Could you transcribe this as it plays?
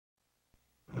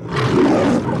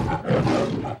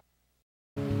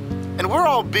And we're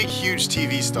all big, huge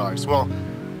TV stars. Well,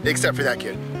 except for that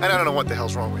kid. And I don't know what the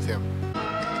hell's wrong with him.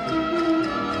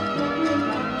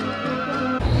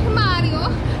 Mario,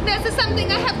 there's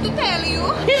something I have to tell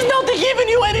you. He's not giving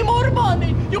you any more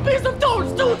money. You piece of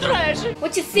toadstool trash.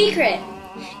 What's your secret?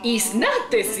 It's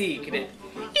not a secret.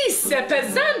 It's a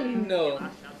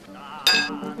pezzano.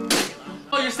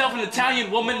 Call yourself an Italian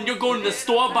woman and you're going to the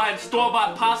store buying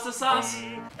store-bought pasta sauce?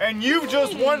 And you've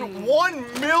just won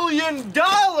 $1 million!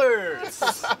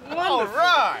 All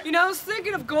right! You know, I was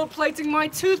thinking of gold-plating my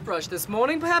toothbrush this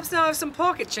morning. Perhaps now I have some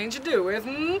pocket change to do with.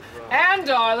 And,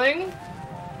 darling,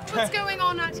 What's going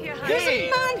on out here, honey? there's a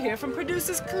man here from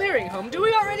Producers Clearing Home. Do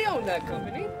we already own that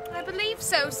company? I believe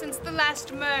so, since the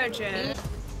last merger.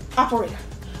 Operator,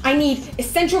 I need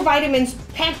essential vitamins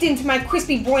packed into my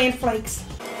crispy bran flakes.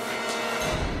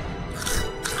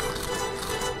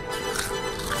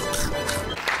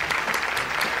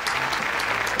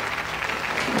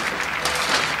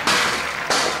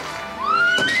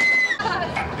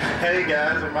 Hey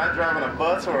guys, am I driving a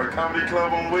bus or a comedy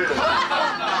club on wheels?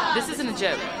 This isn't a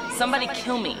joke. Somebody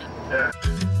kill me. Yeah.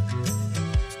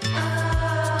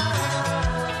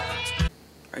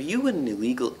 Are you an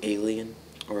illegal alien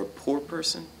or a poor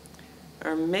person?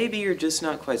 Or maybe you're just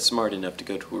not quite smart enough to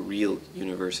go to a real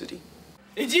university.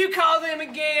 Did you call them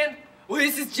again? Well,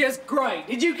 this is just great.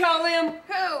 Did you call them?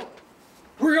 Who?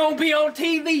 We're gonna be on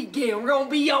TV again. We're gonna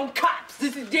be on Cops.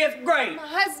 This is just great. My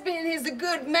husband is a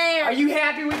good man. Are you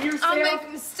happy with yourself? I'll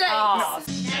make mistakes. Oh.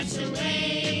 That's the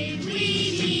way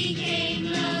we became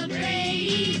the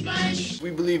Brady Bunch. We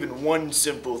believe in one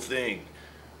simple thing: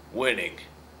 winning.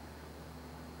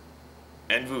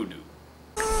 And voodoo.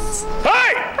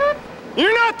 Hey!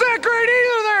 You're not that great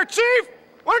either there, Chief!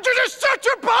 Why don't you just shut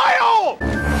your pile?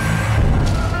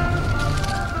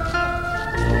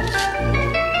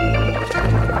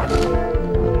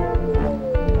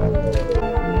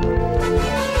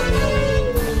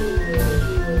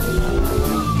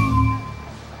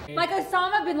 Like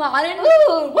Osama bin Laden.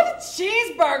 Ooh, what a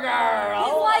cheeseburger!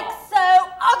 He's like so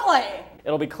ugly.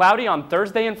 It'll be cloudy on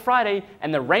Thursday and Friday,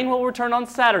 and the rain will return on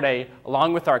Saturday,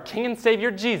 along with our King and Savior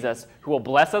Jesus, who will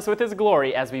bless us with his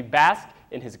glory as we bask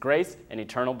in his grace and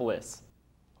eternal bliss.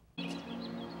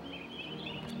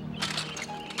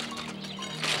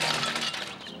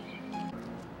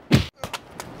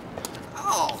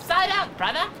 Oh, Side out,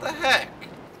 brother. what the heck?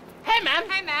 Hey, man.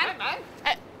 Hey, man.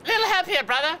 Little help here,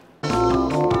 brother.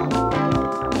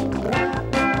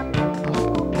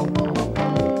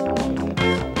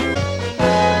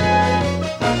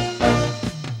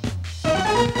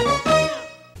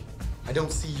 I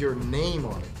don't see your name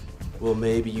on it. Well,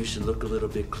 maybe you should look a little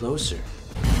bit closer.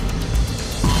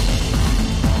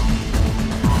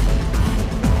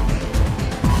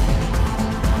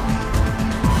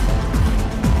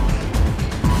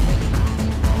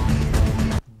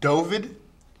 Dovid?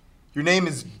 Your name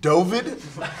is Dovid?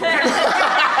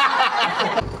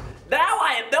 Now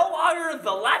I am no longer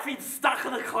the laughing stock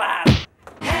of the class.